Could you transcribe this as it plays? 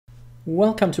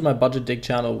Welcome to my budget deck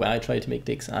channel where I try to make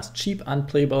decks as cheap and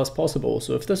playable as possible.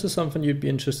 So if this is something you'd be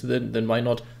interested in, then why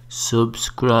not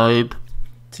subscribe?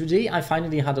 Today I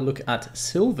finally had a look at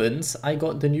Sylvans. I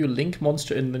got the new Link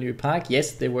monster in the new pack.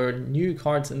 Yes, there were new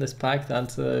cards in this pack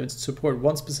that support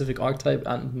one specific archetype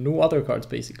and no other cards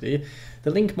basically.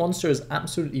 The Link monster is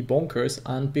absolutely bonkers,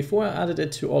 and before I added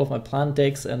it to all of my planned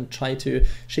decks and tried to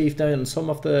shave down some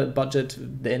of the budget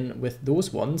then with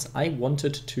those ones, I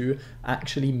wanted to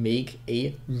actually make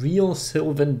a real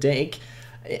Sylvan deck.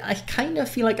 I kind of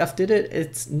feel like I've did it.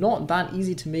 It's not that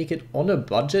easy to make it on a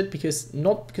budget,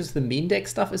 not because the main deck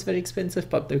stuff is very expensive,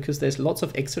 but because there's lots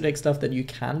of extra deck stuff that you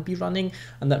can be running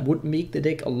and that would make the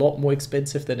deck a lot more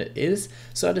expensive than it is.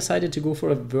 So I decided to go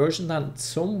for a version that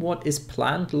somewhat is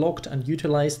planned, locked, and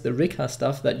utilize the Rikka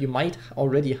stuff that you might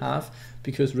already have,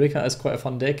 because Rikka is quite a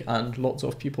fun deck and lots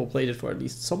of people played it for at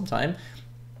least some time.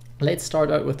 Let's start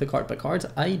out with the card by card.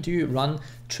 I do run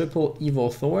triple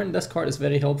Evil Thorn. This card is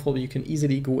very helpful. You can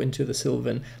easily go into the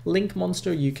Sylvan Link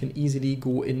monster. You can easily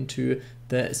go into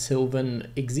the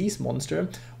Sylvan Xyz monster.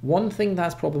 One thing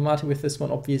that's problematic with this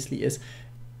one obviously is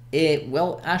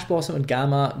well, Ash Blossom and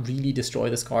Gamma really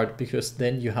destroy this card, because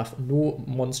then you have no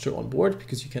monster on board,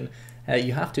 because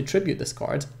you have to tribute this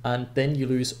card and then you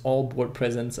lose all board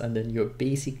presence and then you're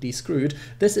basically screwed.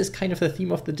 This is kind of the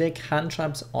theme of the deck. Hand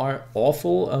traps are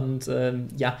awful,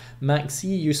 and yeah,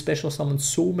 Maxi, you special summon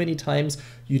so many times,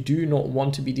 you do not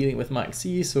want to be dealing with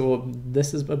Maxi, so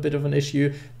this is a bit of an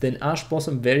issue. Then Ash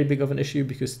Blossom, very big of an issue,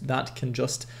 because that can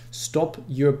just stop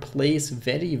your plays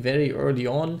very, very early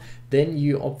on. Then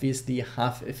you obviously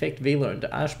have Effect Veiler and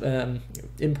Ash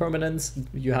Impermanence.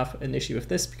 You have an issue with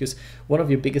this because one of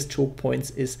your biggest choke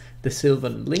points is the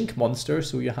Sylvan Link monster,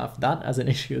 so you have that as an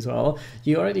issue as well.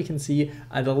 You already can see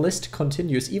the list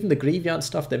continues. Even the graveyard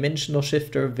stuff, Dimensional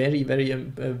Shifter, very,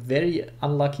 very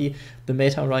unlucky the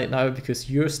meta right now, because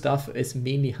your stuff is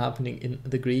mainly happening in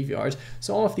the graveyard.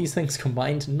 So all of these things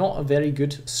combined, not a very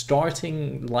good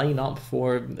starting lineup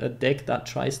for a deck that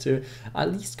tries to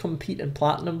at least compete in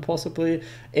Platinum possibly.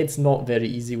 It's not very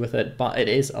easy with it, but it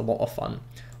is a lot of fun.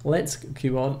 Let's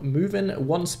keep on moving.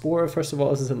 One Spore, first of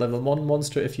all, this is a level 1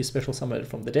 monster. If you special summon it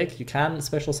from the deck, you can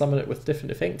special summon it with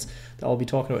different effects that I'll be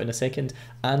talking about in a second,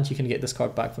 and you can get this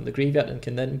card back from the graveyard and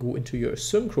can then go into your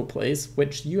Synchro plays,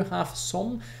 which you have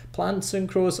some plant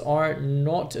synchros are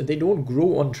not, they don't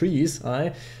grow on trees.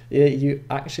 You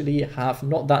actually have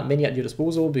not that many at your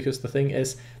disposal, because the thing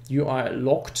is you are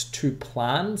locked to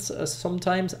plants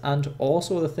sometimes, and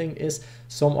also the thing is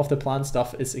some of the plant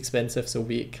stuff is expensive, so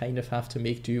we kind of have to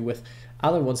make do with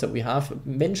other ones that we have.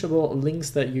 Mentionable links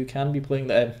that you can be playing,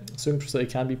 the synchros that you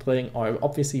can be playing, are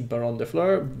obviously Baron de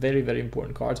Fleur, very, very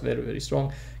important cards, very, very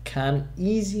strong. Can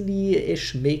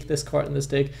easily-ish make this card in this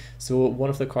deck, so one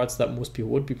of the cards that most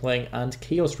people would be playing. And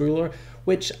Chaos Ruler,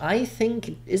 which I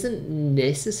think isn't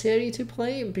necessary to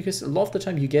play, because a lot of the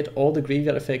time you get all the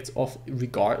graveyard effects off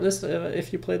regardless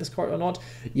if you play this card or not.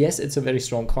 Yes, it's a very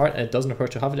strong card and it doesn't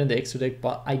hurt to have it in the extra deck,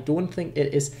 but I don't think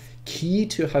it is key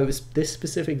to how this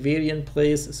specific variant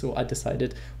plays, so I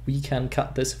decided we can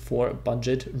cut this for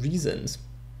budget reasons.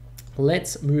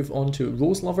 Let's move on to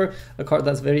Rose Lover, a card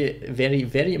that's very, very,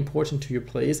 very important to your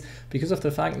plays, because of the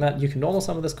fact that you can normal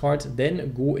summon this card,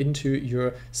 then go into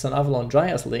your Sun Avalon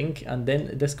Dryas Link, and then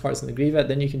this card's in the graveyard,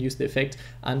 then you can use the effect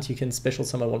and you can special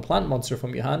summon one plant monster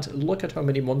from your hand. Look at how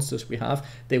many monsters we have.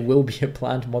 There will be a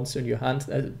plant monster in your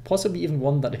hand, possibly even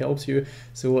one that helps you,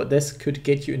 so this could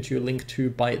get you into your Link 2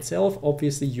 by itself.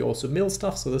 Obviously you also mill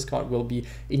stuff, so this card will be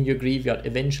in your graveyard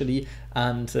eventually,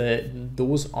 and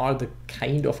those are the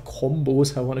kind of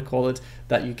combos, I want to call it,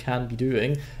 that you can be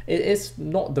doing. It is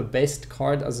not the best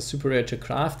card as a super rare to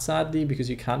craft, sadly, because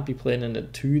you can't be playing in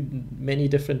too many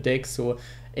different decks, so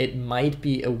it might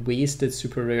be a wasted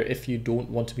super rare if you don't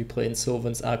want to be playing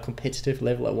Sylvans at a competitive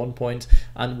level at one point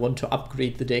and want to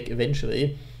upgrade the deck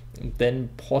eventually. Then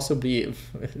possibly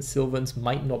Sylvans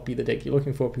might not be the deck you're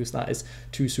looking for, because that is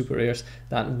 2 super rares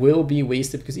that will be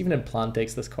wasted, because even in plant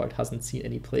decks this card hasn't seen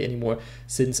any play anymore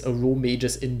since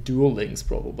Aromaseraphy in Duel Links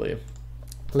probably.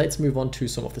 Let's move on to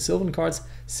some of the Sylvan cards.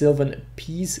 Sylvan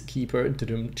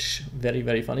Peaskeeper, very,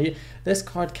 very funny. This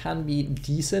card can be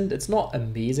decent. It's not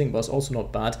amazing, but it's also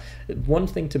not bad. One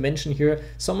thing to mention here,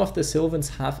 some of the Sylvans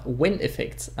have when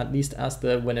effects, at least as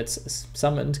the when it's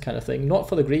summoned kind of thing, not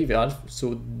for the graveyard,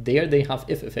 so there they have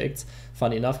if effects,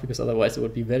 funny enough, because otherwise it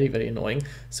would be very, very annoying.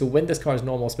 So when this card is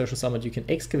normal special summoned, you can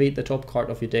excavate the top card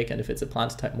of your deck, and if it's a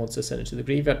plant type monster, send it to the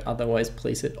graveyard, otherwise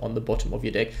place it on the bottom of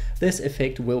your deck. This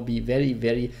effect will be very,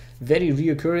 very very,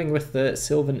 very reoccurring with the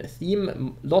Sylvan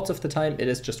theme. Lots of the time it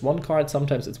is just one card,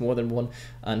 sometimes it's more than one,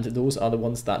 and those are the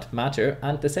ones that matter.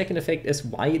 And the second effect is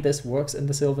why this works in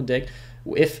the Sylvan deck.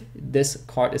 If this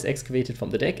card is excavated from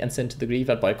the deck and sent to the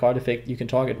graveyard by a card effect, you can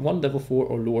target one level 4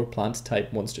 or lower plant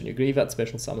type monster in your graveyard,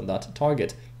 special summon that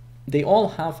target. They all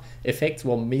have effects,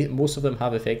 well most of them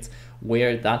have effects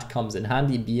where that comes in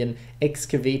handy, being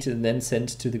excavated and then sent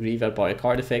to the graveyard by a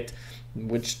card effect,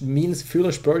 which means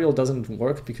Foolish Burial doesn't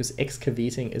work because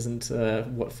excavating isn't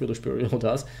what Foolish Burial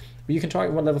does. But you can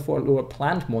target one level 4 or lower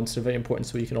plant monster, very important,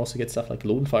 so you can also get stuff like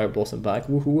Lonefire Blossom back,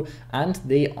 woohoo, and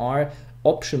they are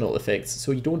optional effects,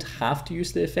 so you don't have to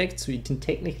use the effect, so you can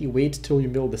technically wait till you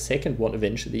mill the second one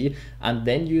eventually and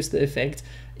then use the effect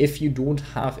if you don't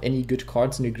have any good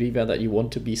cards in your graveyard that you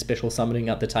want to be special summoning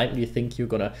at the time and you think you're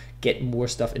gonna get more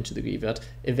stuff into the graveyard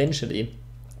eventually.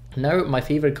 Now, my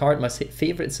favorite card, my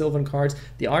favorite Sylvan cards.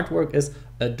 The artwork is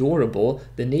adorable,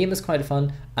 the name is quite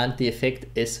fun, and the effect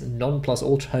is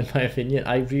non-plus-ultra in my opinion.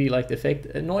 I really like the effect.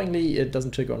 Annoyingly, it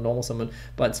doesn't trigger on normal summon,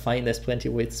 but it's fine. There's plenty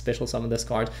of ways to special summon this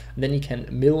card. And then you can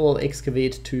mill,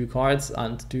 excavate 2 cards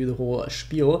and do the whole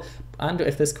spiel. And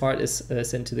if this card is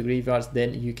sent to the graveyard,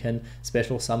 then you can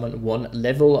special summon one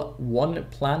level 1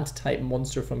 plant type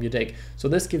monster from your deck. So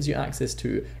this gives you access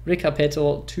to Rikka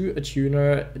Petal, to a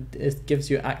tuner. It gives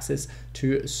you access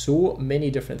to so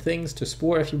many different things, to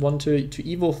Spore if you want to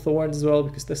Evil Thorn as well,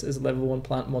 because this is a level 1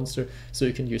 plant monster, so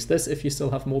you can use this if you still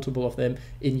have multiple of them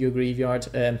in your graveyard,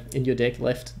 in your deck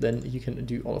left, then you can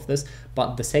do all of this.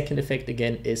 But the second effect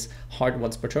again is hard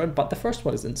once per turn, but the first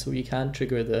one isn't, so you can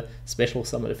trigger the special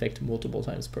summon effect multiple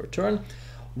times per turn.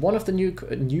 One of the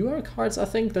newer cards, I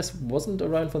think this wasn't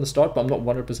around from the start, but I'm not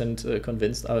 100%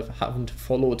 convinced. I haven't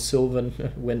followed Sylvan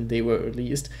when they were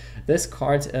released. This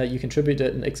card, you can tribute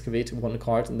it and excavate 1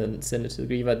 card and then send it to the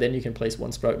graveyard. Then you can place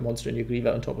 1 Sprout monster in your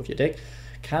graveyard on top of your deck.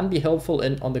 Can be helpful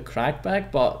on the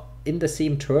crackback, but in the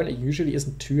same turn it usually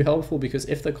isn't too helpful, because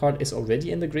if the card is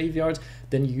already in the graveyard,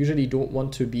 then you usually don't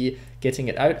want to be getting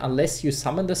it out unless you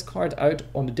summon this card out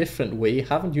on a different way,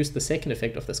 haven't used the second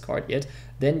effect of this card yet,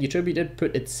 then you tribute it,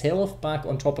 put itself back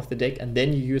on top of the deck, and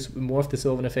then you use more of the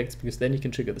Sylvan effects, because then you can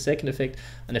trigger the second effect.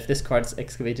 And if this card is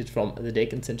excavated from the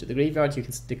deck and sent to the graveyard, you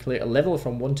can declare a level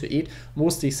from 1 to 8,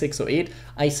 mostly 6 or 8.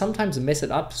 I sometimes mess it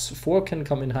up, 4 can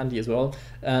come in handy as well,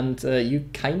 and you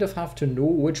kind of have to know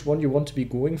which one you want to be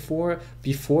going for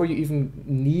before you even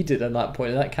need it at that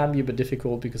point, and that can be a bit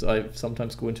difficult because I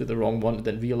sometimes go into the wrong one and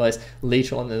then realize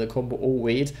later on in the combo, oh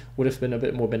wait, would have been a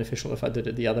bit more beneficial if I did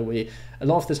it the other way. A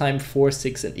lot of the time 4,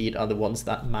 6 and 8 are the ones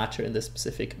that matter in this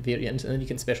specific variant, and then you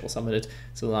can special summon it,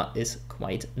 so that is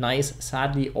quite nice.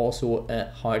 Sadly also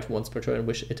hard once per turn,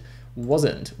 which it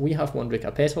wasn't. We have 1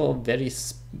 Rikka Petal, very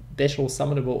special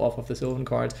summonable off of the Sylvan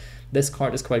card. This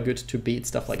card is quite good to bait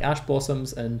stuff like Ash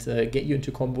Blossoms and get you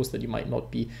into combos that you might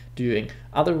not be doing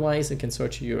otherwise. It can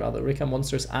search your other Rikka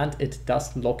monsters, and it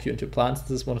does lock you into plants.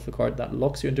 This is one of the cards that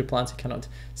locks you into plants. You cannot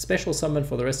special summon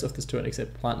for the rest of this turn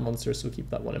except plant monsters, so keep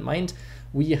that one in mind.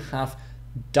 We have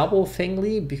double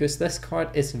Fengli, because this card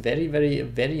is very, very,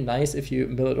 very nice if you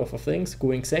mill it off of things.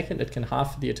 Going second, it can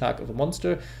half the attack of a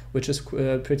monster, which is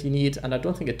pretty neat, and I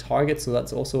don't think it targets, so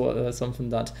that's also something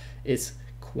that is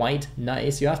quite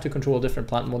nice. You have to control a different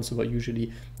plant monster, but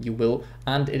usually you will,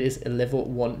 and it is a level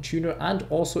 1 tuner. And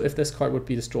also, if this card would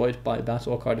be destroyed by a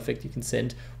battle or card effect, you can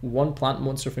send 1 plant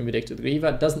monster from your deck to the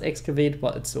graveyard. It doesn't excavate,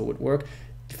 but it still would work.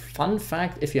 Fun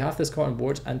fact, if you have this card on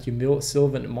board and you mill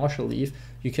Sylvan Marshalleaf,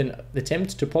 you can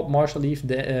attempt to pop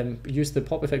Marshalleaf, use the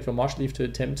pop effect from Marshalleaf to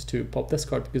attempt to pop this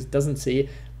card, because it doesn't say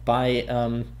by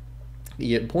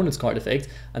the opponent's card effect,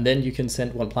 and then you can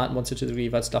send 1 plant monster to the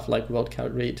graveyard. Stuff like World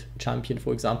Carrotweight Champion,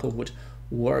 for example, would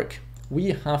work.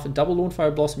 We have a double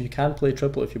Lonefire Blossom. You can play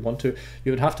triple if you want to.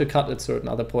 You would have to cut at certain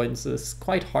other points. It's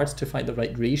quite hard to find the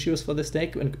right ratios for this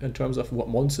deck in terms of what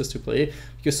monsters to play,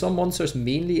 because some monsters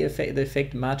mainly the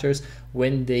effect matters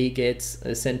when they get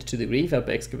sent to the graveyard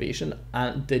by excavation,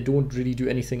 and they don't really do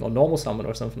anything on normal summon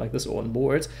or something like this or on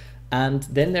board. And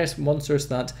then there's monsters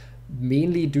that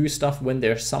mainly do stuff when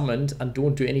they're summoned and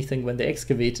don't do anything when they're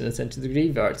excavated and sent to the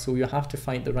graveyard. So you have to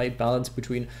find the right balance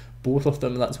between both of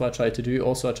them. That's what I tried to do.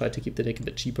 Also, I tried to keep the deck a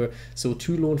bit cheaper, so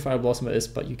 2 Lonefire Blossom it is,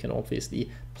 but you can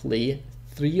obviously play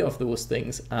 3 of those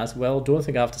things as well. Don't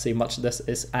think I have to say much. This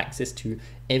is access to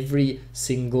every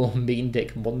single main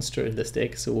deck monster in this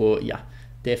deck, so yeah,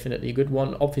 definitely a good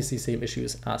one. Obviously same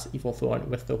issues as Evil Thorn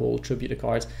with the whole tribute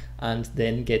cards, and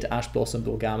then get Ash Blossom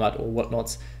or Gammat or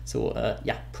whatnots, so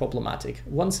yeah, problematic.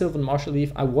 1 Sylvan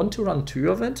Marshalleaf. I want to run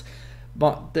 2 of it,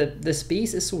 but the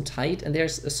space is so tight, and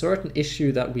there's a certain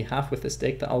issue that we have with this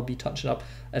deck that I'll be touching up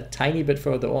a tiny bit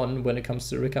further on when it comes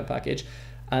to the Rikka package.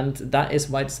 and that is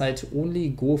why I decided to only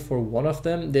go for one of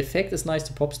them. The effect is nice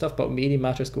to pop stuff, but mainly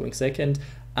matters going second.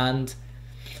 And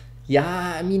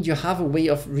yeah, I mean, you have a way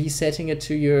of resetting it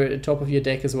to your top of your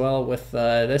deck as well with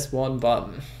this one, but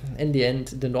in the end,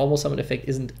 the normal summon effect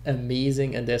isn't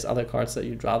amazing, and there's other cards that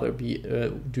you'd rather be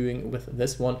doing with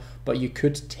this one. But you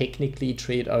could technically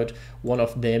trade out one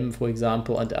of them, for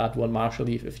example, and add one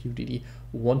Marshalleaf if you really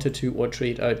wanted to, or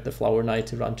trade out the Flowerknight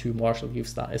to run 2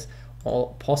 Marshalleafs. That is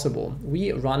all possible.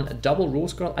 We run a double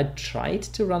Rose Girl. I tried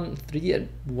to run 3, it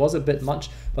was a bit much,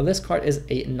 but this card is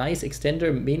a nice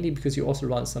extender, mainly because you also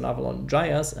run Sun Avalon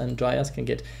Dryas, and Dryas can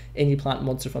get any plant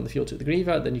monster from the field to the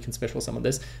graveyard. Then you can special summon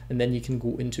this, and then you can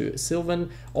go into Sylvan.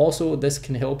 Also, this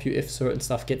can help you if certain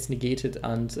stuff gets negated,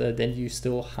 and then you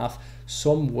still have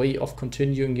some way of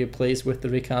continuing your plays with the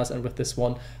Rikkas and with this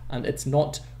one, and it's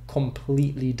not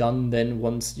completely done then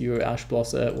once your Ash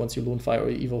Blossom, once your Lonefire or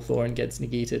Evil Thorn gets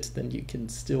negated. Then you can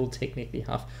still technically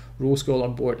have Rose Girl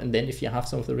on board, and then if you have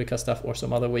some of the Rikka stuff or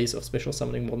some other ways of special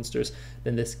summoning monsters,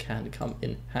 then this can come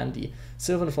in handy.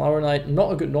 Sylvan Flowerknight,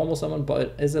 not a good normal summon, but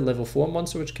it is a level 4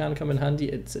 monster which can come in handy.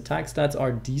 Its attack stats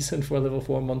are decent for a level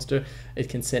 4 monster. It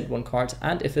can send 1 card,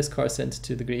 and if this card is sent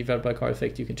to the graveyard by card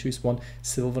effect, you can choose 1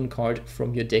 Sylvan card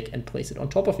from your deck and place it on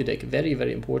top of your deck. Very,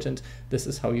 very important. This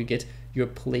is how you get your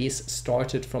plays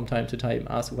started from time to time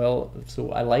as well.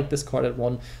 So I like this card at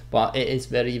 1, but it is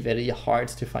very, very hard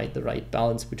to find the right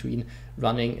balance between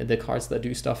running the cards that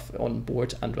do stuff on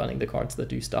board and running the cards that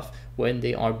do stuff when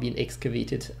they are being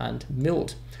excavated and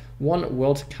milled. 1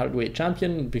 World Carrotweight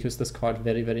Champion, because this card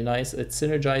very, very nice. It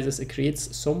synergizes, it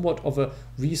creates somewhat of a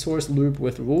resource loop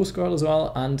with Rose Girl as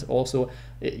well, and also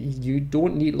you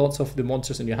don't need lots of the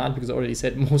monsters in your hand, because I already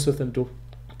said most of them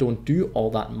don't do all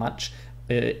that much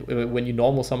when you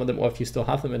normal summon them, or if you still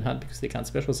have them in hand, because they can't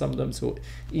special summon them. So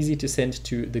easy to send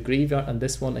to the graveyard, and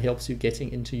this one helps you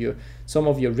getting into some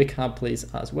of your Rikka plays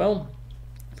as well.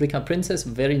 Rikka Princess,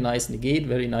 very nice negate,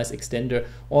 very nice extender,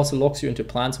 also locks you into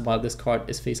plants while this card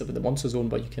is face up in the monster zone,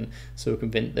 but you can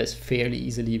circumvent this fairly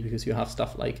easily because you have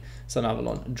stuff like Sun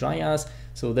Avalon Dryas.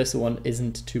 So this one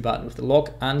isn't too bad with the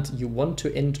lock, and you want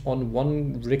to end on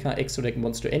 1 Rikka extra deck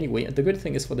monster anyway. And the good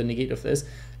thing is, for the negate of this,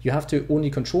 you have to only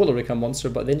control a Rikka monster,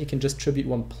 but then you can just tribute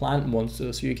 1 plant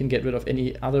monster, so you can get rid of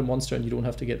any other monster and you don't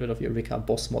have to get rid of your Rikka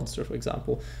boss monster, for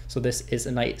example. So this is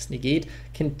a nice negate.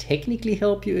 Can technically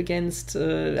help you against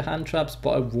hand traps,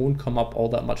 but it won't come up all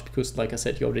that much because, like I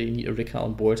said, you already need a Rikka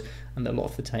on board, and a lot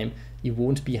of the time you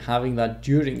won't be having that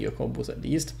during your combos at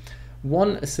least.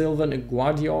 1 Sylvan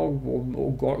Guardioak,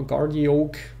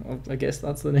 I guess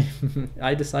that's the name.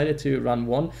 I decided to run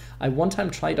 1. I one time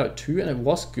tried out 2 and it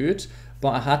was good, but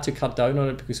I had to cut down on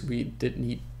it because we did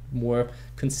need more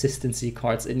consistency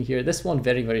cards in here. This one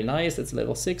very, very nice. It's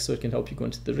level 6, so it can help you go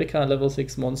into the Rikka level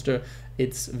 6 monster.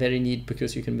 It's very neat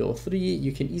because you can mill 3.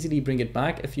 You can easily bring it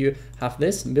back. If you have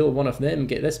this, mill 1 of them,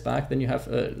 get this back, then you have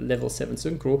a level 7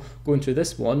 synchro, go into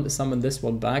this one, summon this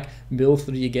one back, mill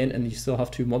 3 again, and you still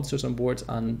have 2 monsters on board.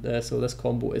 And so this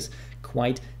combo is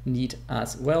quite neat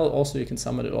as well. Also, you can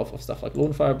summon it off of stuff like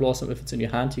Lonefire Blossom. If it's in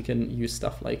your hand, you can use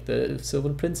stuff like the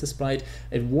Sylvan Princessprout.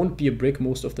 It won't be a brick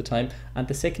most of the time, and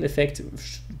the second effect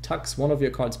tucks 1 of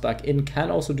your cards back in,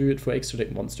 can also do it for extra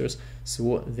deck monsters,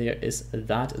 so there is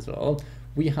that as well.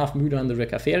 We have Mudan the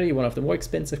Rikka Fairy, one of the more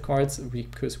expensive cards,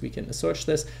 because we can search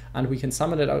this and we can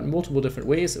summon it out in multiple different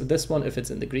ways. This one, if it's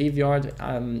in the graveyard,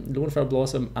 Lonefire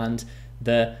Blossom, and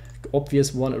the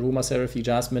obvious one, Aromaseraphy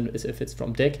Jasmine, is if it's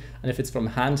from deck, and if it's from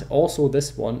hand, also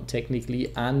this one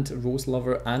technically, and Rose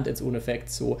Lover and its own effect.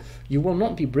 So you will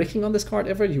not be bricking on this card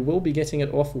ever, you will be getting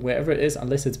it off wherever it is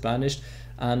unless it's banished,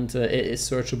 and it is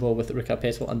searchable with Rikka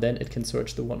Petal, and then it can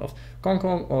search the one of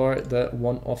Konkon or the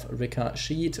one of Rikka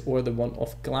Sheet or the one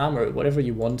of Glamour, whatever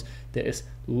you want. There is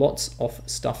lots of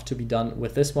stuff to be done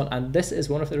with this one, and this is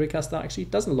one of the Rikkas that actually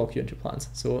doesn't lock you into plants,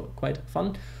 so quite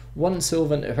fun. 1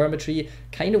 Sylvan Hermitree,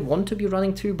 kind of want to be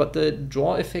running 2, but the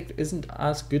draw effect isn't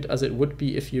as good as it would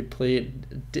be if you played,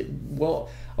 well,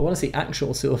 I want to say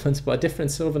actual Sylvans, but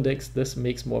different Sylvan decks. This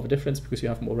makes more of a difference because you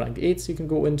have more rank 8s you can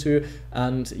go into,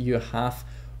 and you have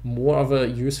more of a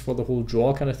use for the whole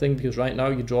draw kind of thing, because right now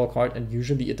you draw a card and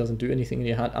usually it doesn't do anything in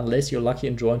your hand unless you're lucky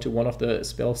and draw into one of the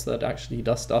spells that actually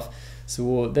does stuff.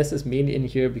 So this is mainly in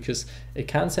here because it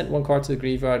can send 1 card to the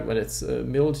graveyard. When it's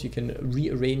milled, you can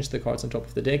rearrange the cards on top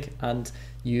of the deck, and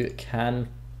you can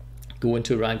go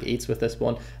into rank 8s with this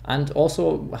one. And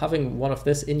also having one of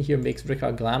this in here makes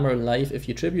Rikka Glamour live. If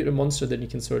you tribute a monster, then you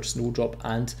can search Snowdrop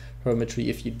and Hermitree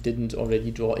if you didn't already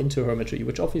draw into Hermitree,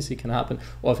 which obviously can happen,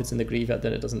 or if it's in the graveyard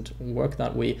then it doesn't work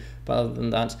that way, but other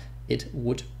than that it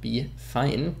would be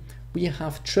fine. We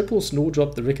have triple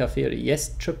Snowdrop the Rikka Fairy.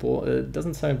 Yes, triple. It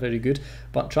doesn't sound very good,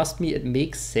 but trust me, it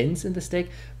makes sense in this deck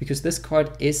because this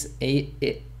card is a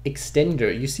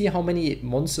extender. You see how many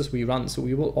monsters we run, so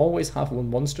we will always have one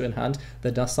monster in hand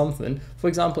that does something. For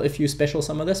example, if you special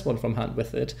summon this one from hand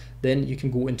with it, then you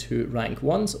can go into rank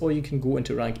 1s, or you can go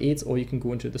into rank 8s, or you can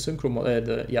go into the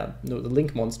the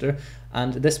link monster,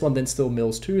 and this one then still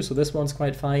mills too, so this one's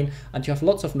quite fine. And you have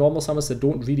lots of normal summons that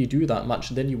don't really do that much,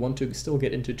 then you want to still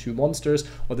get into 2 monsters,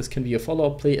 or this can be a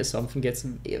follow-up play if something gets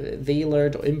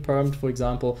veilered or impermed, for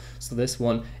example. So this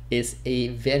one is a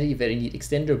very, very neat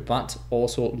extender, but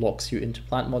also locks you into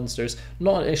plant monsters.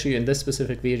 Not an issue in this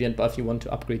specific variant, but if you want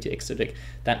to upgrade your extra deck,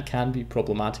 that can be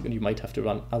problematic, and you might have to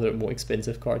run other more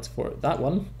expensive cards for that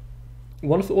one.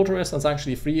 One of the auto rests is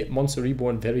actually free. Monster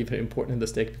Reborn, very, very important in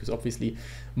this deck because obviously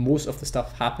most of the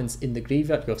stuff happens in the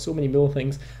graveyard. You have so many mill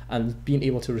things, and being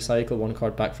able to recycle one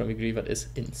card back from your graveyard is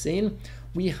insane.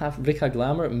 We have Rikka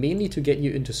Glamour, mainly to get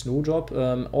you into Snowdrop.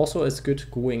 Also, it's good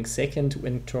going second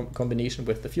in combination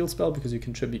with the field spell because you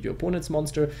contribute your opponent's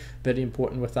monster. Very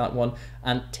important with that one.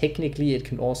 And technically, it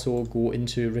can also go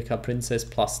into Rikka Princess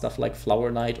plus stuff like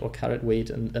Flowerknight or Carrotweight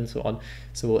and so on.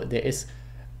 So there is...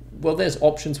 well, there's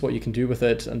options what you can do with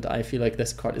it, and I feel like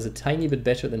this card is a tiny bit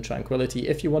better than Tranquility.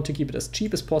 If you want to keep it as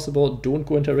cheap as possible, don't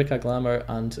go into Rikka Glamour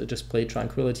and just play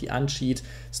Tranquility and Sheet.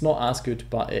 It's not as good,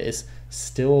 but it is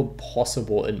still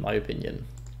possible in my opinion.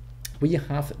 We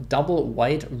have double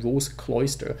white Rose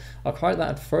Cloister, a card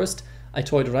that at first I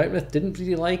toyed around with, didn't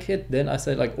really like it, then I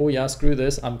said like, oh yeah, screw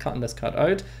this, I'm cutting this card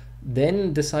out.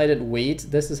 Then decided, wait,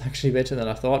 this is actually better than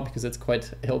I thought because it's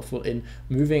quite helpful in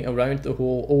moving around the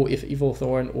whole, oh, if Evil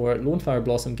Thorn or Lonefire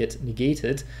Blossom get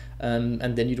negated,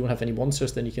 and then you don't have any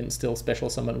monsters, then you can still special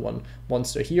summon one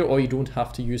monster here, or you don't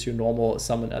have to use your normal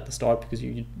summon at the start because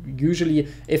you usually,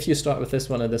 if you start with this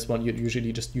one and this one, you'd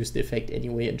usually just use the effect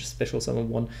anyway and just special summon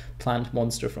one plant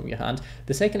monster from your hand.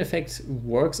 The second effect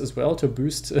works as well to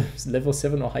boost level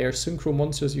 7 or higher synchro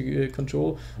monsters you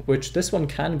control, which this one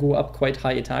can go up quite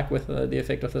high attack with the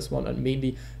effect of this one, and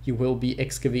mainly you will be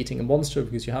excavating a monster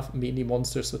because you have mainly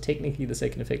monsters, so technically the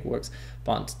second effect works,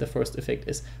 but the first effect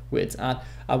is where it's at.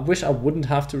 I wish I wouldn't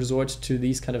have to resort to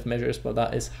these kind of measures, but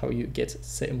that is how you get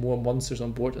more monsters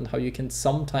on board and how you can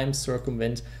sometimes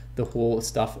circumvent the whole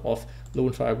stuff of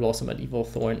Lonefire Blossom and Evil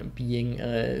Thorn being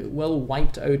well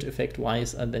wiped out effect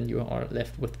wise, and then you are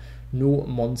left with no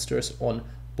monsters on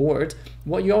board.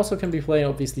 What you also can be playing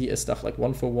obviously is stuff like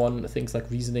 1-for-1, things like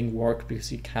Reasoning work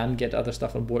because you can get other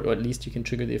stuff on board, or at least you can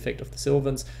trigger the effect of the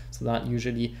Sylvans, so that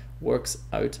usually works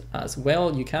out as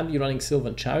well. You can be running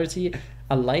Sylvan Charity.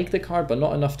 I like the card, but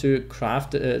not enough to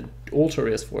craft altar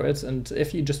race for it, and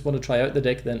if you just want to try out the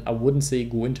deck, then I wouldn't say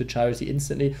go into Charity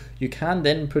instantly. You can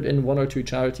then put in 1 or 2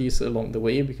 charities along the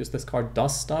way because this card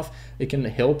does stuff. It can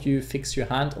help you fix your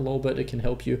hand a little bit, it can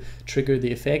help you trigger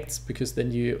the effects because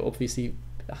then you obviously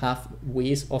have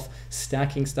ways of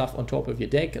stacking stuff on top of your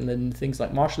deck, and then things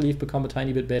like Marshalleaf become a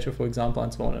tiny bit better, for example,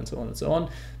 and so on and so on and so on.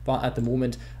 But at the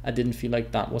moment I didn't feel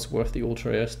like that was worth the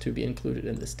ultra rares to be included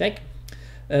in this deck.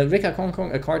 Rikka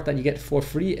Konkon, a card that you get for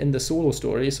free in the solo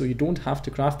story, so you don't have to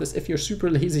craft this. If you're super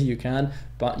lazy you can,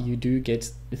 but you do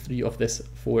get 3 of this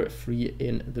for free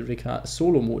in the Rikka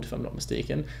solo mode if I'm not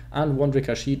mistaken, and 1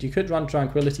 Rikka Sheet. You could run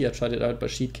Tranquility, I tried it out, but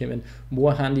Sheet came in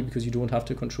more handy because you don't have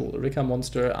to control the Rikka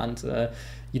monster, and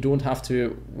you don't have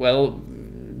to, well,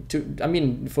 I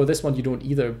mean, for this one you don't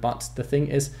either, but the thing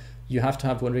is, you have to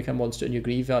have 1 Rikka monster in your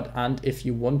graveyard, and if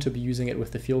you want to be using it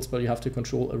with the field spell, you have to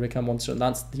control a Rikka monster, and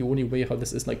that's the only way how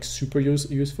this is like super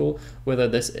useful. Whether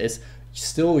this is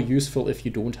still useful if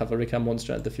you don't have a Rikka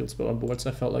monster and the field spell on board, so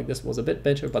I felt like this was a bit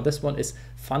better, but this one is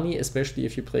funny, especially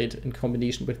if you played in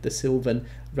combination with the Sylvan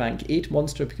rank 8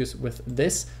 monster, because with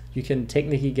this you can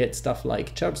technically get stuff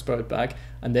like Cherubsprout back,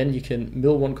 and then you can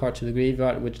mill 1 card to the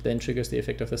graveyard, which then triggers the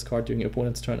effect of this card during your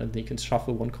opponent's turn, and then you can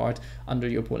shuffle 1 card under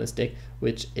your opponent's deck,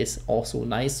 which is also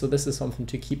nice. So this is something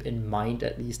to keep in mind,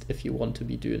 at least if you want to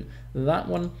be doing that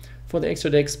one. For the extra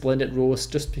deck, Splendid Rose,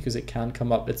 just because it can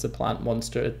come up, it's a plant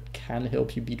monster, it can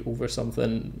help you beat over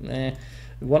something.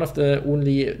 One of the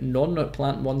only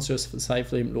non-plant monsters for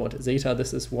Psyflame Lord Zeta.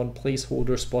 This is one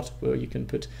placeholder spot where you can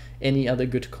put any other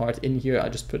good card in here. I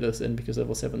just put this in because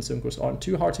level 7 synchros aren't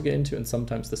too hard to get into, and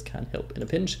sometimes this can help in a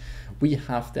pinch. We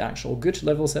have the actual good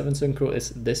level 7 synchro, is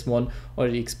this one.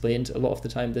 Already explained, a lot of the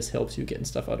time this helps you getting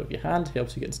stuff out of your hand,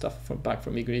 helps you getting stuff back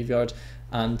from your graveyard,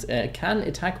 and can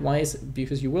attack wise,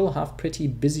 because you will have pretty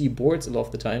busy boards a lot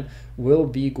of the time, will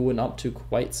be going up to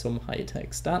quite some high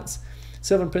attack stats.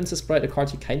 Sylvan Princessprout, a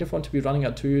card you kind of want to be running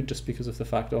at too, just because of the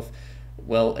fact of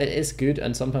well, it is good,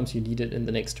 and sometimes you need it in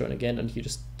the next turn again, and you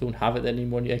just don't have it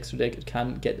anymore in your extra deck. It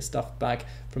can get stuff back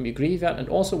from your graveyard. And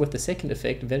also with the second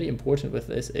effect, very important with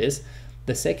this is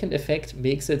the second effect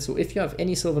makes it so if you have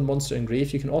any Sylvan monster in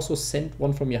grave, you can also send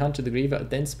one from your hand to the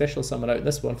graveyard, then special summon out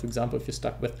this one. For example, if you're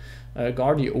stuck with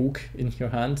Guardioak in your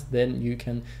hand, then you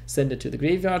can send it to the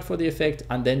graveyard for the effect,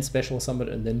 and then special summon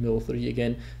it, and then mill 3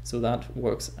 again. So that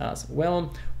works as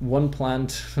well. One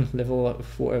plant level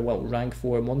 4, well, rank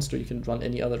 4 monster. You can run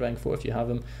any other rank 4 if you have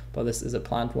them, but this is a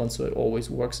plant one, so it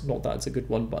always works. Not that it's a good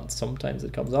one, but sometimes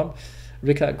it comes up.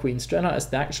 Rikka Queen Strenna is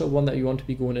the actual one that you want to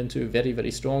be going into. Very,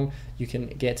 very strong. You can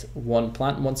get one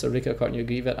plant monster Rikka card in your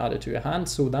graveyard added to your hand,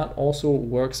 so that also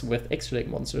works with extra deck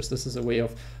monsters. This is a way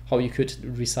of how you could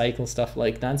recycle stuff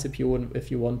like Dancepion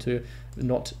if you want to.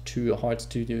 Not too hard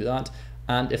to do that.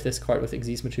 And if this card with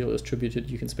Xyz material is tributed,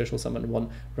 you can special summon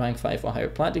one rank 5 or higher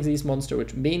plant Xyz monster,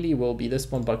 which mainly will be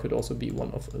this one, but could also be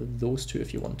one of those two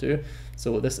if you want to.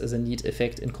 So this is a neat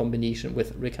effect in combination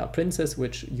with Rikka Princess,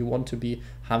 which you want to be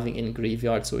having in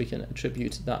graveyard, so you can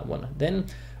attribute that one. Then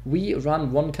we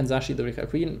run one Kanzashi the Rikka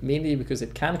Queen, mainly because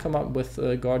it can come up with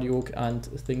Guardioak and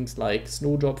things like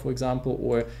Snowdrop, for example,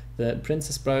 or the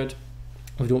Princessprout.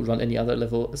 We don't run any other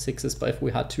level 6s, but if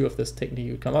we had 2 of this, technically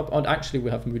it would come up. And actually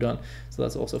we have Mudan, so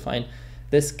that's also fine.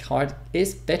 This card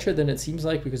is better than it seems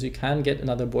like, because you can get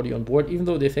another body on board. Even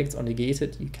though the effects are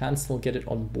negated, you can still get it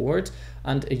on board,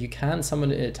 and you can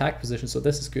summon it in attack position, so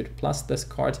this is good. Plus this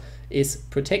card is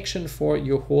protection for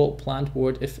your whole plant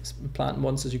board. If plant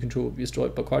monsters you control will be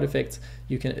destroyed by card effects,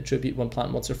 you can attribute one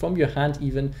plant monster from your hand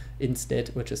even instead,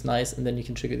 which is nice. And then you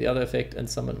can trigger the other effect and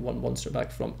summon one monster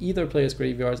back from either player's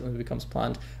graveyards, and it becomes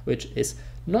plant, which is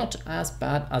not as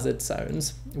bad as it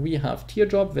sounds. We have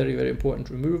Teardrop, very, very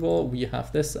important removal. We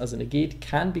have this as a negate,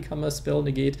 can become a spell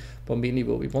negate, but mainly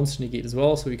will be monster negate as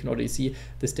well. So you can already see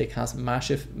this deck has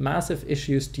massive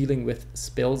issues dealing with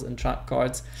spells and trap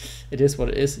cards. It is what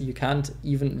it is. You can't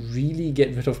even really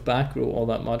get rid of back row all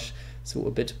that much, so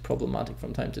a bit problematic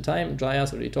from time to time.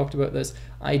 Dryas, already talked about this.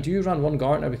 I do run one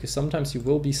Gardener because sometimes you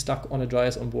will be stuck on a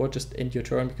Dryas on board, just end your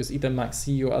turn, because either Max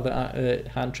C or other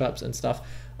hand traps and stuff,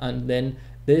 and then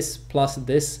this plus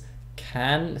this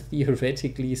can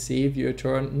theoretically save your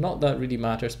turn. Not that really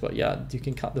matters, but yeah, you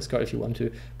can cut this card if you want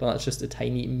to, but that's just a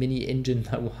tiny mini engine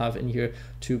that we'll have in here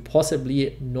to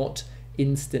possibly not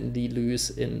instantly lose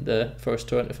in the first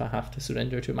turn if I have to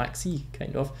surrender to Max C,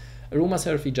 kind of.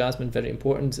 Aromaseraphy Jasmine, very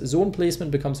important. Zone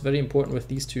placement becomes very important with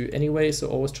these two anyway, so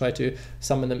always try to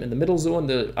summon them in the middle zone,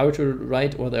 the outer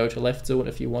right or the outer left zone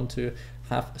if you want to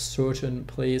have certain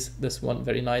plays. This one,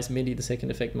 very nice. Mainly the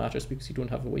second effect matters because you don't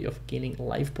have a way of gaining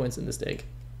life points in this deck.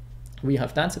 We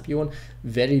have Dancepion,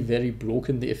 very, very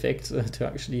broken the effect to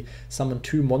actually summon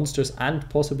 2 monsters and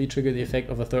possibly trigger the effect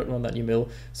of a third one that you mill,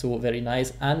 so very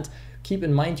nice. And keep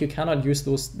in mind, you cannot use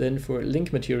those then for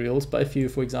link materials, but if you,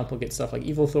 for example, get stuff like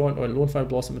Evil Thorn or Lonefire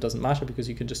Blossom, it doesn't matter because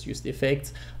you can just use the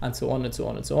effects and so on and so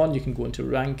on and so on. You can go into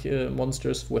rank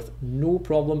monsters with no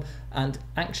problem, and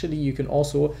actually you can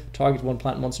also target one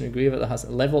plant monster in your graveyard that has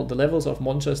the levels of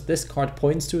monsters this card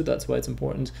points to. That's why it's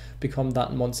important. Become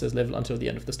that monster's level until the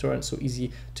end of this turn, so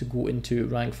easy to go into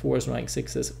rank 4s, rank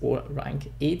 6s, or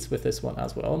rank 8s with this one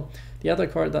as well. The other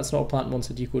card that's not a plant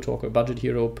monster, Decode Talker, budget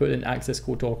hero, put in Access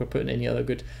Code Talker, put in any other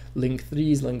good link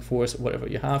 3s, link 4s, whatever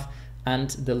you have. And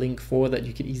the link 4 that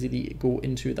you can easily go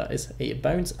into, that is a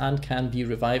bounce and can be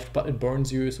revived, but it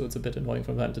burns you, so it's a bit annoying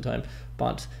from time to time.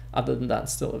 But other than that,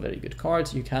 still a very good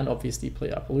card. You can obviously play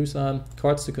Appaloosa.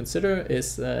 Cards to consider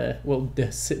is, well,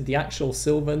 the actual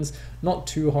Sylvans, not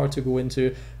too hard to go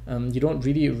into. You don't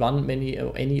really run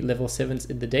any level 7s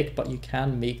in the deck, but you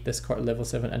can make this card level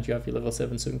 7 and you have your level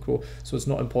 7 Synchro, so it's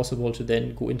not impossible to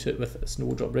then go into it with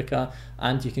Snowdrop Rikka,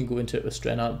 and you can go into it with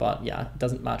Strenna, but yeah, it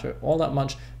doesn't matter all that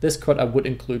much. This card I would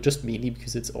include just mainly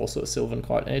because it's also a Sylvan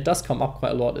card, and it does come up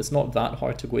quite a lot. It's not that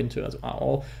hard to go into it at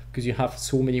all, because you have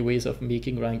so many ways of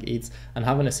making rank 8s, and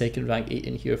having a second rank 8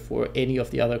 in here for any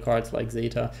of the other cards like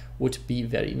Zeta would be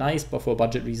very nice, but for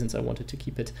budget reasons I wanted to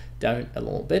keep it down a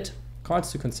little bit.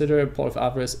 Cards to consider, Pot of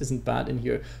Avarice isn't bad in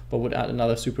here, but would add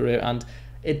another super rare, and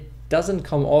it doesn't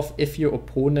come off if your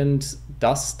opponent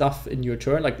does stuff in your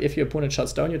turn. Like if your opponent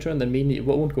shuts down your turn, then mainly it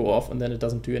won't go off, and then it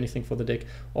doesn't do anything for the deck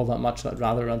all that much. I'd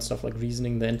rather run stuff like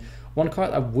Reasoning then. One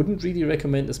card I wouldn't really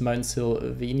recommend is Mount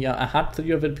Sylvania. I had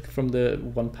 3 of it from the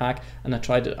one pack, and I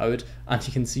tried it out, and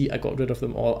you can see I got rid of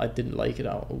them all. I didn't like it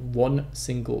out one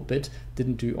single bit.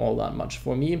 Didn't do all that much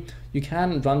for me. You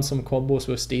can run some combos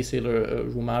with Stay Sailor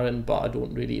Romarin, but I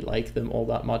don't really like them all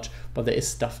that much. But there is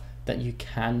stuff that you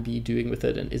can be doing with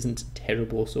it and isn't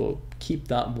terrible, so keep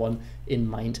that one in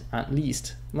mind at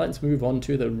least. Let's move on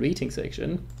to the rating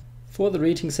section. For the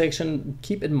rating section,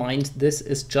 keep in mind this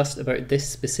is just about this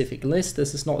specific list.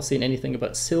 This is not saying anything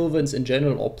about Sylvans in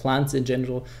general or plants in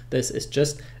general. This is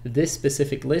just this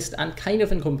specific list, and kind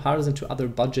of in comparison to other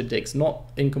budget decks,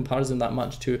 not in comparison that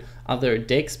much to other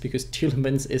decks, because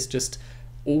Tearlaments is just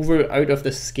out of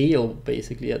the scale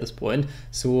basically at this point.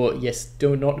 So yes,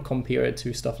 do not compare it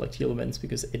to stuff like Tearlaments,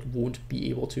 because it won't be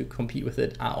able to compete with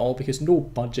it at all, because no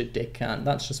budget deck can.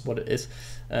 That's just what it is.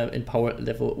 In power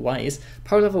level wise,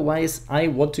 I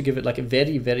want to give it like a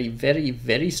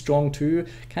very strong 2,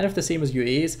 kind of the same as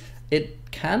UA's. It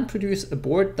can produce a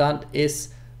board that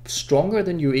is stronger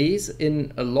than UA's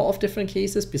in a lot of different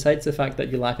cases, besides the fact that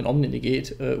you lack an Omni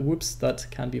Negate. Whoops, that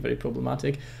can be very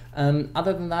problematic.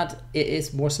 Other than that, it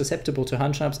is more susceptible to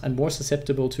hand traps and more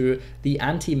susceptible to the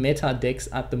anti-meta decks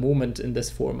at the moment in this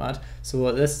format.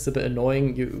 So this is a bit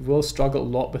annoying. You will struggle a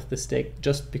lot with this deck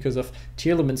just because of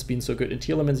Tearlaments being so good, and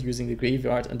Tearlaments using the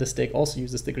graveyard, and this deck also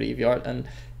uses the graveyard, and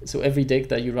so every deck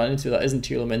that you run into that isn't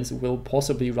Tearlaments will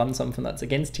possibly run something that's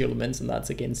against Tearlaments, and that's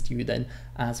against you then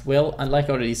as well. And like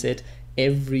I already said,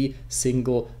 every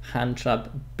single hand trap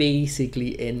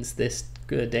basically ends this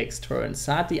deck's turn.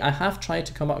 Sadly, I have tried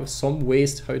to come up with some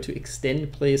ways to how to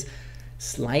extend plays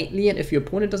slightly, and if your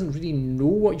opponent doesn't really know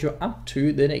what you're up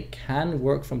to, then it can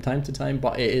work from time to time,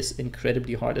 but it is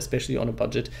incredibly hard, especially on a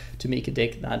budget, to make a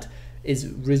deck that is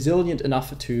resilient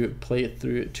enough to play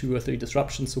through 2 or 3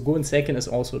 disruptions. So going second is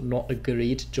also not a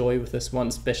great joy with this one,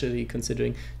 especially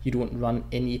considering you don't run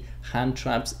any hand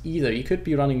traps either. You could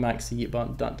be running Maxi,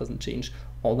 but that doesn't change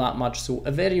all that much. So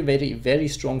a very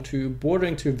strong 2,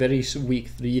 bordering to very weak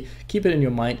 3. Keep it in your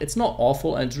mind. It's not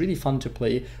awful, and it's really fun to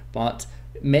play, but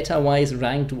meta wise,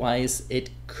 ranked wise,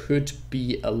 it could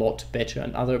be a lot better,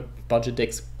 and other budget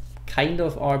decks kind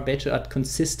of are better at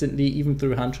consistently, even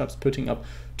through hand traps, putting up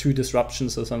 2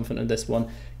 disruptions or something, and this one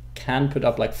can put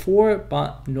up like 4,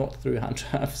 but not through hand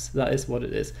traps. That is what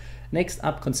it is. Next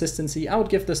up, consistency. I would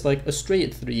give this like a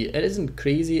straight 3. It isn't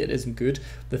crazy, it isn't good.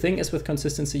 The thing is with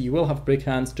consistency, you will have brick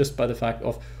hands just by the fact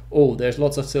of, oh, there's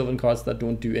lots of Sylvan cards that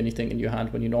don't do anything in your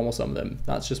hand when you normal summon them.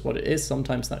 That's just what it is.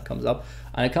 Sometimes that comes up,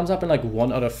 and it comes up in like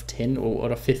 1 out of 10 or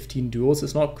out of 15 duels.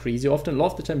 It's not crazy often. A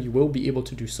lot of the time you will be able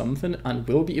to do something and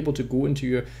will be able to go into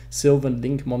your Sylvan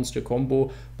Link monster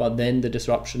combo, but then the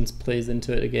disruptions plays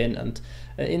into it again, and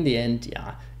in the end,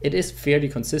 yeah, it is fairly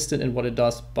consistent in what it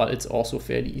does, but it's also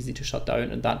fairly easy to shut down,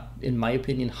 and that, in my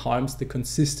opinion, harms the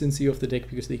consistency of the deck,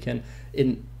 because they can,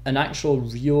 in an actual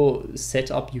real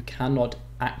setup, you cannot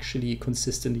actually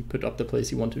consistently put up the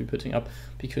plays you want to be putting up,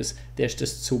 because there's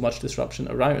just so much disruption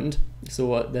around.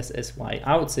 So this is why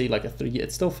I would say like a 3.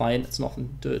 It's still fine, it's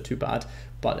nothing too bad,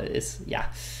 but it is, yeah,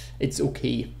 it's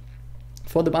okay.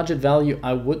 For the budget value,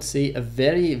 I would say a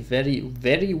very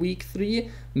weak 3,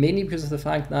 mainly because of the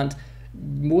fact that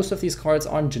most of these cards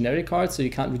aren't generic cards, so you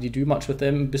can't really do much with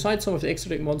them. Besides, some of the extra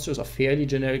deck monsters are fairly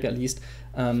generic at least,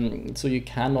 so you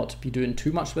cannot be doing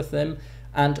too much with them.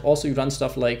 And also you run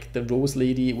stuff like the Rose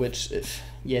Lady, which,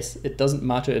 yes, it doesn't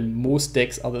matter in most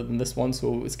decks other than this one,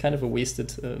 so it's kind of a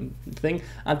wasted thing.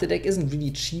 And the deck isn't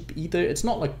really cheap either. It's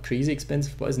not like crazy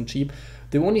expensive, but isn't cheap.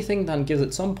 The only thing that gives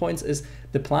it some points is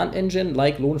the plant engine,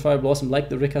 like Lonefire Blossom, like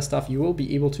the Rikka stuff, you will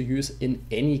be able to use in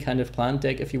any kind of plant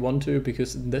deck if you want to,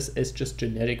 because this is just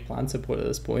generic plant support at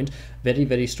this point.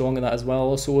 Very strong in that as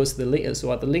well. So is the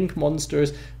Link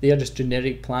monsters, they are just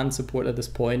generic plant support at this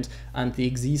point, and the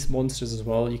Xyz monsters as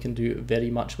well, you can do very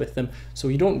much with them. So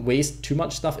you don't waste too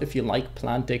much stuff if you like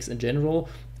plant decks in general,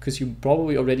 because you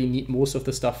probably already need most of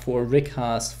the stuff for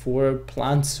Rikkas, for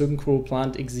Plant Synchro,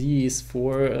 Plant Xyz,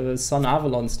 for Sun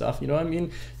Avalon stuff, you know what I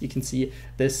mean? You can see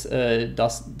this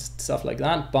does stuff like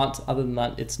that, but other than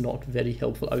that, it's not very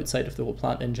helpful outside of the whole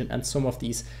plant engine, and some of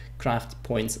these craft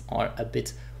points are a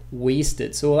bit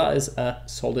wasted. So that is a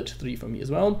solid 3 for me as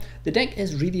well. The deck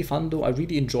is really fun though. I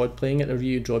really enjoyed playing it. I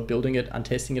really enjoyed building it and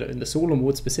testing it out in the solo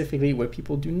mode specifically, where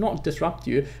people do not disrupt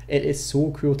you. It is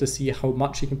so cool to see how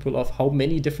much you can pull off, how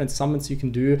many different summons you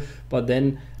can do, but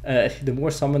then the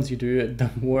more summons you do, the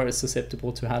more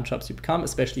susceptible to hand traps you become,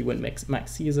 especially when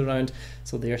Maxi is around.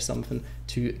 So there's something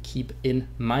to keep in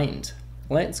mind.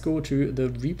 Let's go to the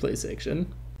replay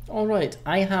section. Alright,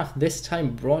 I have this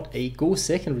time brought a go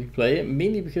second replay,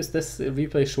 mainly because this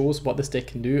replay shows what this deck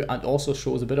can do and also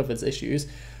shows a bit of its issues.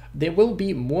 There will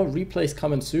be more replays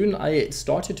coming soon. I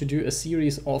started to do a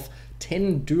series of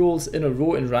 10 duels in a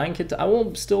row in Ranked. I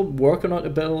will still work on it a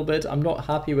little bit. I'm not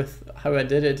happy with how I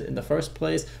did it in the first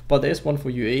place, but there's one for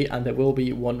UA and there will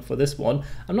be one for this one.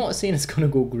 I'm not saying it's going to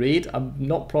go great. I'm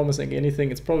not promising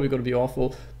anything. It's probably going to be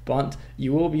awful, but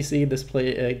you will be seeing this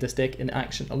this deck in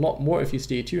action a lot more if you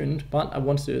stay tuned. But I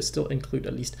want to still include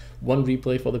at least one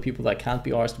replay for the people that can't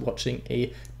be arsed watching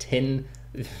a 10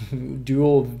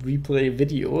 duel replay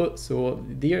video. So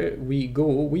there we go.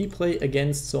 We play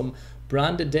against some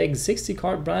branded decks, 60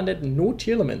 card branded, no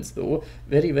tier limits though.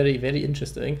 Very, very, very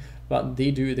interesting. But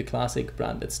they do the classic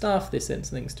branded stuff. They send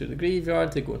things to the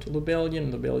graveyard, they go to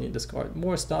Lobellion, Lobellion discard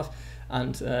more stuff.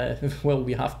 And well,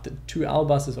 we have the 2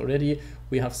 Albasses already.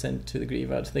 We have sent to the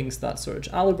graveyard things that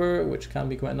search Albur, which can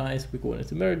be quite nice. We go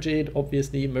into Mirror Jade,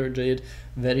 obviously Mirror Jade,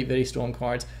 very, very strong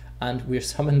cards. And we're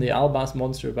summoning the Albas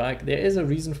monster back. There is a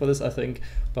reason for this, I think,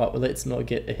 but let's not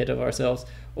get ahead of ourselves.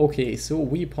 Okay, so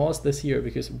we pause this here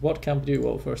because what can we do?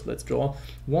 Well, first let's draw.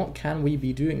 What can we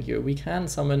be doing here? We can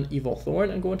summon Evil Thorn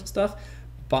and go into stuff,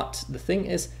 but the thing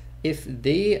is, if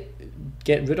they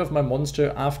get rid of my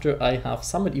monster after I have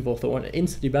summoned Evil Thorn and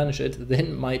instantly banish it,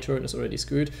 then my turn is already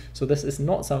screwed. So this is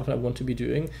not something I want to be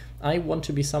doing. I want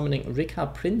to be summoning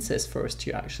Rikka Princess first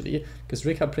here actually, because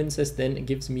Rikka Princess then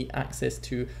gives me access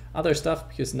to other stuff,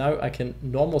 because now I can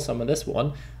normal summon this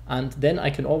one, and then I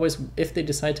can always, if they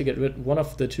decide to get rid of one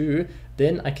of the 2,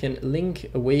 then I can link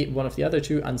away one of the other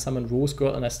 2 and summon Rose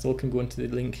Girl, and I still can go into the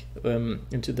link,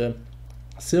 into the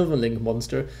Sylvan Link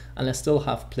monster, and I still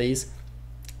have plays.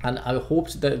 And I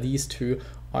hoped that these 2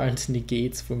 aren't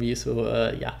negates for me.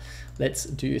 So yeah, let's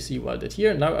see what I did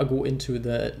here. Now I go into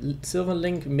the Sylvan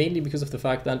Link mainly because of the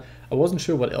fact that I wasn't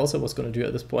sure what else I was going to do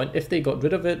at this point. If they got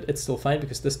rid of it, it's still fine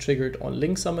because this triggered on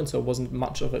Link Summon, so it wasn't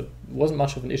much of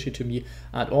an issue to me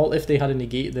at all. If they had a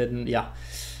negate, then yeah,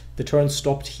 the turn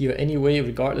stopped here anyway,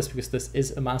 regardless, because this is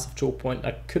a massive choke point.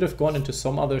 I could have gone into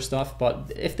some other stuff,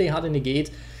 but if they had a negate,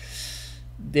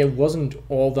 there wasn't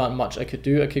all that much I could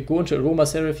do. I could go into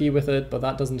Aromaseraphy with it, but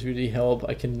that doesn't really help.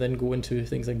 I can then go into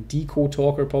things like Decode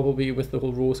Talker probably with the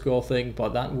whole Rose Girl thing,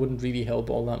 but that wouldn't really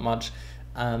help all that much.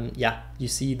 Yeah, you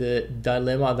see the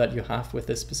dilemma that you have with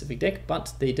this specific deck,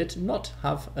 but they did not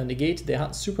have a negate. They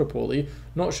had Super Poly.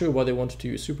 Not sure why they wanted to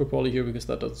use Super Poly here, because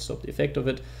that doesn't stop the effect of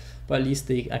it, but at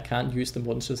least I can't use the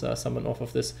monsters I summon off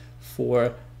of this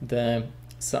for the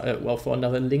well, for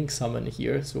another Link summon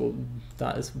here. So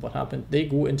that is what happened. They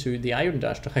go into the Iron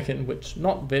Dash Dragon, which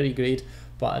not very great,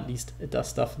 but at least it does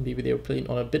stuff. Maybe they were playing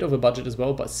on a bit of a budget as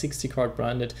well, but 60 card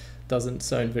branded doesn't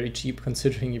sound very cheap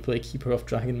considering you play Keeper of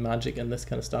Dragon Magic and this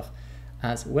kind of stuff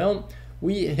as well.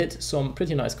 We hit some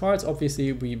pretty nice cards.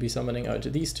 Obviously, we'll be summoning out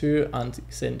these 2 and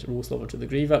send Rose Lover to the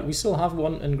graveyard. We still have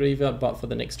one in graveyard, but for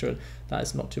the next turn, that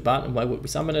is not too bad. And why would we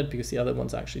summon it? Because the other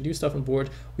ones actually do stuff on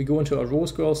board. We go into a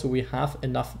Rose Girl, so we have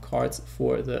enough cards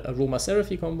for the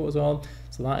Aromaseraphy combo as well.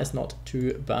 So that is not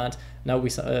too bad. Now we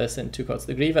send 2 cards to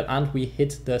the graveyard, and we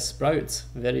hit the Sprouts.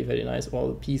 Very, very nice. All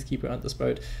the Peaskeeper and the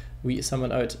Sprout. We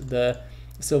summon out the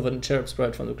Sylvan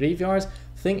Cherubsprout from the graveyard.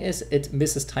 Thing is, it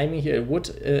misses timing here. It would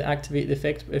activate the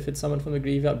effect if it's summoned from the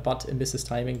graveyard, but it misses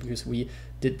timing because we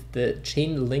did the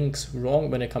chain links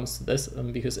wrong when it comes to this.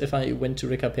 Because if I went to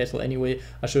Rikka Petal anyway,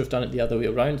 I should have done it the other way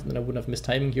around, and then I wouldn't have missed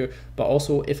timing here. But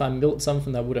also, if I milled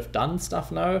something that would have done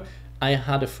stuff now, I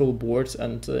had a full board,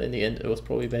 and in the end, it was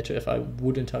probably better if I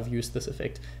wouldn't have used this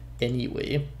effect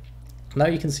anyway. Now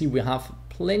you can see we have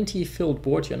plenty filled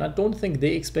board here, and I don't think they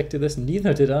expected this,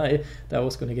 neither did I, that I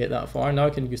was going to get that far. Now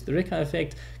I can use the Rikka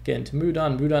effect, get into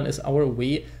Mudan. Mudan is our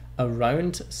way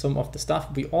around some of the stuff.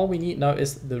 All we need now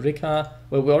is the Rikka,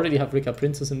 well, we already have Rikka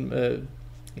Princess in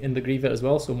the graveyard as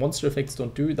well, so monster effects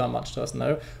don't do that much to us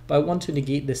now, but I want to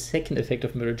negate the second effect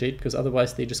of Mirror Jade, because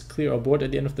otherwise they just clear our board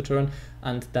at the end of the turn,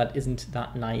 and that isn't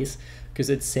that nice, because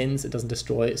it sends, it doesn't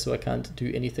destroy, so I can't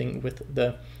do anything with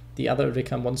the other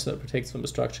Rikka monster that protects from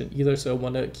destruction either. So I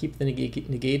want to keep the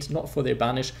negate, not for their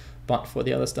banish, but for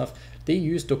the other stuff. They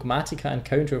use Dogmatica and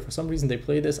counter. For some reason they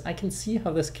play this. I can see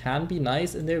how this can be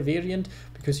nice in their variant,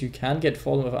 because you can get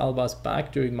Fallen of Albas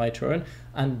back during my turn,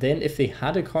 and then if they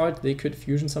had a card, they could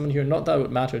fusion summon here. Not that it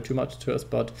would matter too much to us,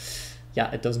 but yeah,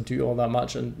 it doesn't do all that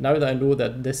much. And now that I know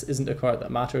that this isn't a card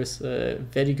that matters,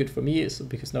 very good for me,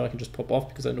 because now I can just pop off,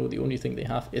 because I know the only thing they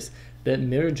have is the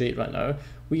Mirror Jade right now.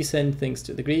 We send things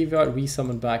to the graveyard, we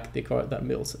summon back the card that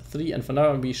mills 3, and for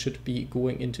now we should be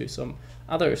going into some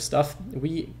other stuff.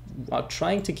 We are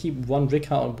trying to keep one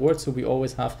Rikka on board, so we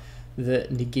always have the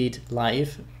negate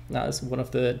live. That is one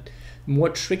of the more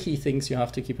tricky things you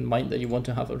have to keep in mind, that you want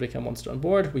to have a Rikka monster on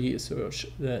board. We search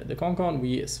the Konkon,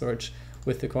 we search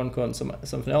with the Konkon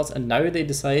something else, and now they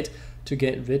decide to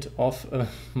get rid of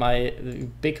my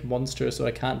big monster, so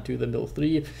I can't do the mill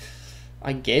 3.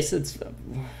 I guess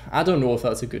I don't know if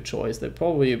that's a good choice. That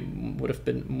probably would have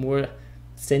been more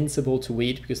sensible to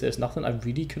wait, because there's nothing I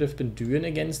really could have been doing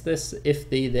against this if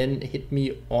they then hit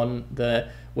me on the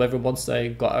whatever monster I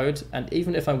got out. And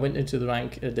even if I went into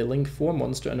the link 4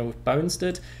 monster and I bounced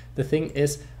it, the thing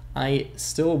is I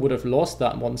still would have lost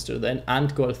that monster then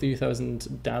and got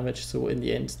 3000 damage, so in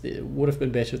the end it would have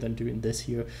been better than doing this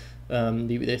here.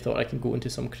 Maybe they thought I can go into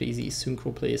some crazy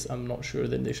synchro plays, I'm not sure.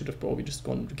 Then they should have probably just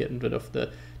gone getting rid of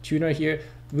the tuner here.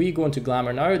 We go into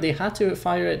Glamour now. They had to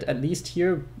fire it at least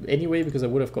here anyway, because I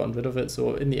would have gotten rid of it,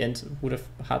 so in the end would have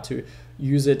had to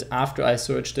use it after I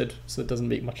searched it, so it doesn't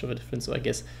make much of a difference. So I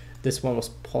guess this one was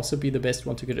possibly the best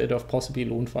one to get rid of, possibly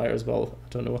Lonefire as well, I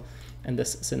don't know, in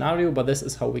this scenario, but this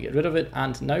is how we get rid of it.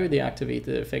 And now they activate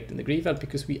the effect in the graveyard,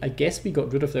 because I guess we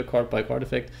got rid of their card by card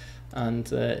effect,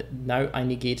 and now I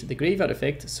negate the graveyard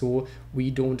effect, so we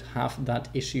don't have that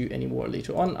issue anymore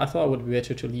later on. I thought it would be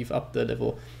better to leave up the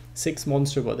level 6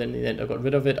 monster, but then in the end I got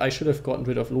rid of it. I should have gotten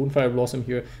rid of Lonefire Blossom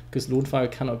here, because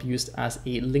Lonefire cannot be used as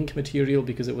a link material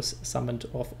because it was summoned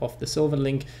off the Sylvan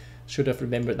link. Should have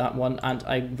remembered that one. And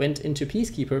I went into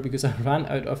Peaskeeper because I ran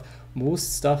out of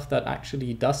most stuff that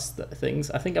actually does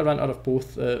things. I think I ran out of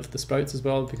both of the sprouts as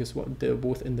well, because they're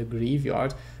both in the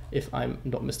graveyard, if I'm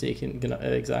not mistaken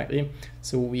exactly.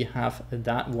 So we have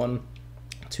that one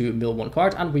to mill 1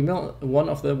 card, and we mill one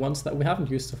of the ones that we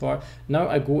haven't used so far. Now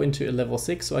I go into a level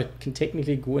 6, so I can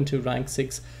technically go into rank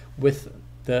 6 with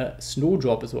the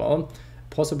Snowdrop as well.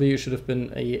 Possibly you should have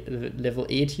been a level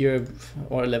 8 here,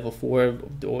 or a level 4,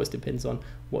 it always depends on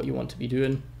what you want to be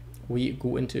doing. We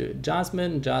go into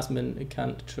Jasmine. Jasmine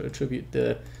can't attribute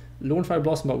the Lonefire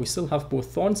Blossom, but we still have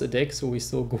both Thorns a deck, so we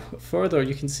still go further.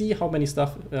 You can see how many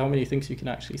things you can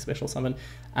actually special summon,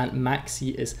 and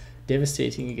Maxi is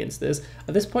devastating against this.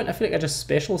 At this point I feel like I just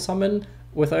special summon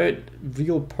without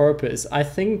real purpose. I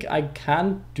think I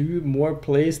can do more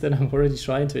plays than I'm already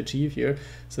trying to achieve here,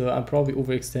 so I'm probably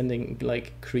overextending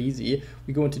like crazy.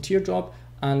 We go into Teardrop,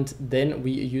 and then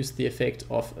we use the effect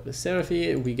of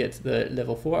Aromaseraphy. We get the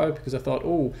level 4 out, because I thought,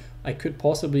 oh, I could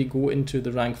possibly go into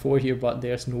the rank 4 here, but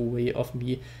there's no way of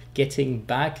me getting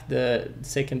back the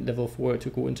second level 4 to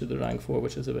go into the rank 4,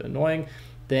 which is a bit annoying.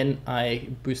 Then I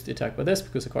boost the attack by this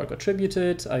because the card got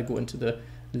tributed. I go into the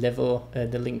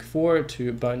link 4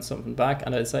 to bounce something back,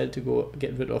 and I decided to go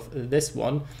get rid of this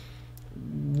one.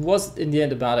 Was in the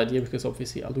end a bad idea, because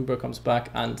obviously Aluber comes back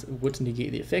and would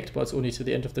negate the effect, but it's only to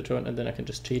the end of the turn, and then I can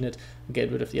just chain it and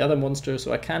get rid of the other monster.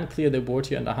 So I can clear the board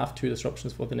here, and I have 2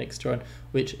 disruptions for the next turn,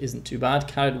 which isn't too bad.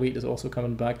 Carrotweight is also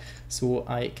coming back, so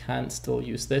I can still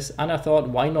use this. And I thought,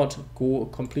 why not go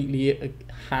completely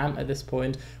ham at this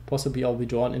point? Possibly I'll be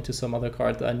drawn into some other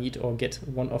card that I need, or get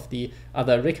one of the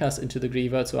other Rikkas into the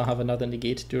graveyard, so I have another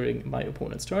negate during my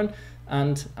opponent's turn.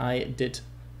 And I did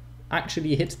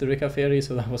actually hit the Rikka Fairy,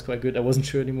 so that was quite good. I wasn't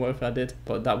sure anymore if I did,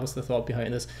 but that was the thought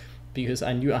behind this, because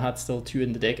I knew I had still 2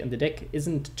 in the deck, and the deck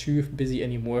isn't too busy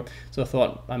anymore, so I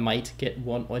thought I might get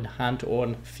one on hand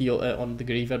on feel on the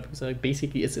graveyard, because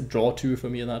basically it's a draw 2 for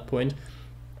me at that point,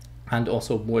 and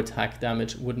also more attack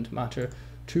damage wouldn't matter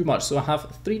too much. So I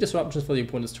have 3 disruptions for the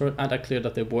opponent's turn, and I cleared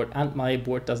out their board, and my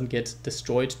board doesn't get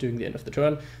destroyed during the end of the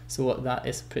turn, so that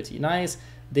is pretty nice.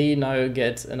 They now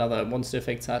get another monster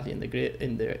effect, sadly,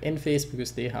 in their end phase,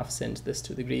 because they have sent this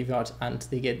to the graveyard, and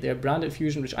they get their Branded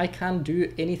Fusion, which I can't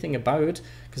do anything about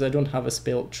because I don't have a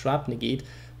spell Trap Negate,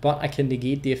 but I can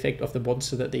negate the effect of the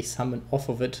monster that they summon off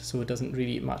of it, so it doesn't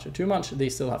really matter too much. They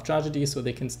still have Tragedy, so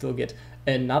they can still get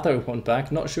another one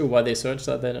back. Not sure why they searched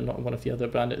that then and not one of the other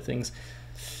branded things.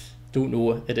 Don't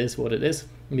know, it is what it is.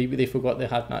 Maybe they forgot they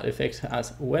had that effect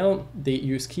as well. They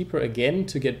use Keeper again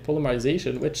to get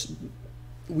Polymerization, which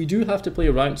we do have to play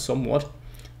around somewhat,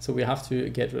 so we have to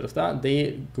get rid of that.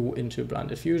 They go into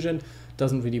Branded Fusion,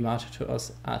 doesn't really matter to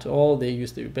us at all. They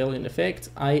use the Rebellion effect.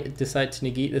 I decide to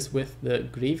negate this with the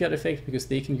Graveyard effect, because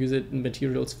they can use it in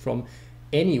materials from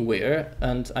anywhere,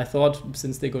 and I thought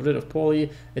since they got rid of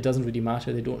Poly, it doesn't really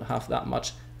matter. They don't have that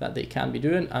much that they can be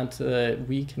doing, and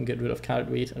we can get rid of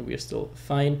Carrotweight and we're still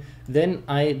fine. Then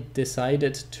I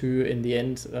decided to, in the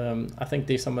end, I think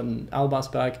they summoned Albas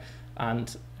back,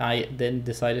 and I then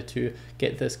decided to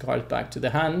get this card back to the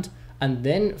hand, and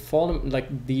then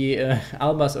like the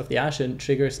Albas of the Ashen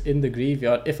triggers in the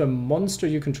graveyard if a monster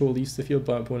you control leaves the field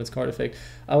by an opponent's card effect.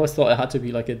 I always thought it had to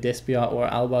be like a Despia or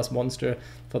Albas monster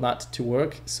for that to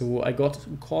work. So I got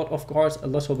caught off guard a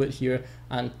little bit here,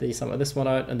 and they summoned this one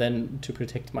out, and then to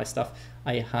protect my stuff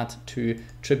I had to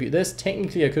tribute this.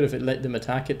 Technically I could have let them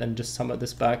attack it and just summon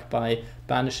this back by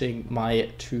banishing my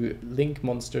 2 link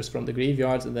monsters from the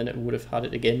graveyards, and then it would have had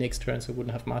it again next turn, so it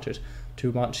wouldn't have mattered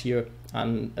too much here.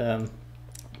 And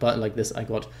but like this, I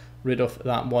got rid of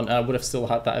that one. I would have still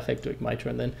had that effect during my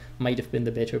turn, then might have been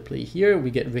the better play here. We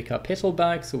get Rikka Petal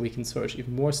back, so we can search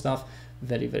even more stuff.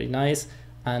 Very, very nice.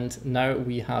 And now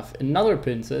we have another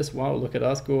princess. Wow, look at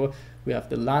us go. We have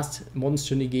the last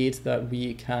monster negate that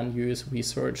we can use. We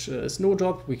search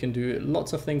Snowdrop. We can do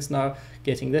lots of things now,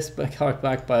 getting this card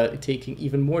back by taking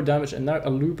even more damage, and now a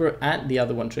Looper and the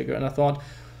other one trigger. And I thought,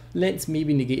 let's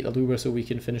maybe negate the Looper so we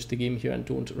can finish the game here and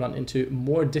don't run into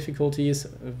more difficulties.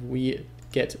 We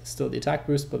get still the attack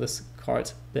boost, but this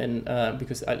card then,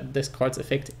 because this card's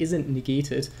effect isn't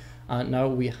negated, and now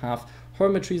we have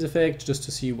Hermitree's effect just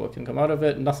to see what can come out of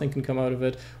it. Nothing can come out of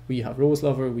it. We have Rose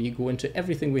Lover. We go into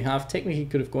everything we have. Technically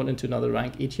could have gone into another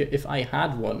rank 8 here if I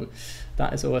had one.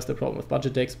 That is always the problem with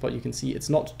budget decks, but you can see it's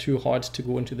not too hard to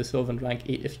go into the Sylvan rank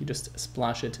 8 if you just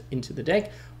splash it into the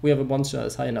deck. We have a monster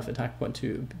that's high enough attack point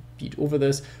to beat over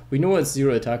this. We know it's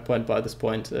 0 attack point, but at this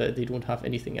point they don't have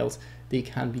anything else they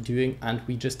can be doing, and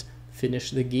we just finish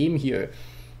the game here.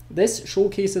 This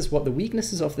showcases what the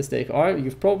weaknesses of this deck are.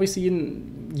 You've probably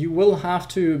seen you will have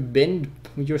to bend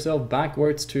yourself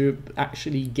backwards to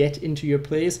actually get into your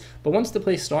plays, but once the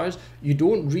play starts, you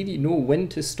don't really know when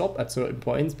to stop at certain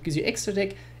points because your extra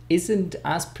deck isn't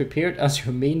as prepared as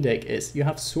your main deck is. You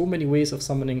have so many ways of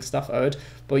summoning stuff out,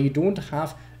 but you don't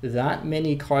have that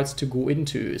many cards to go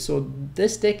into. So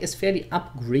this deck is fairly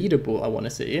upgradable, I want to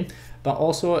say, but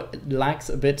also lacks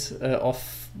a bit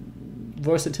of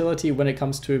versatility when it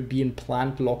comes to being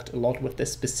plant locked a lot with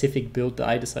this specific build that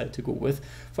I decided to go with.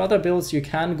 For other builds you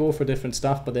can go for different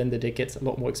stuff, but then the deck gets a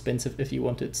lot more expensive if you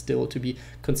want it still to be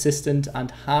consistent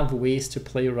and have ways to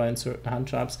play around certain hand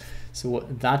traps. So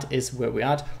that is where we're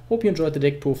at. Hope you enjoyed the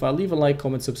deck profile. Leave a like,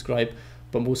 comment, subscribe,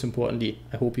 but most importantly,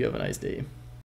 I hope you have a nice day.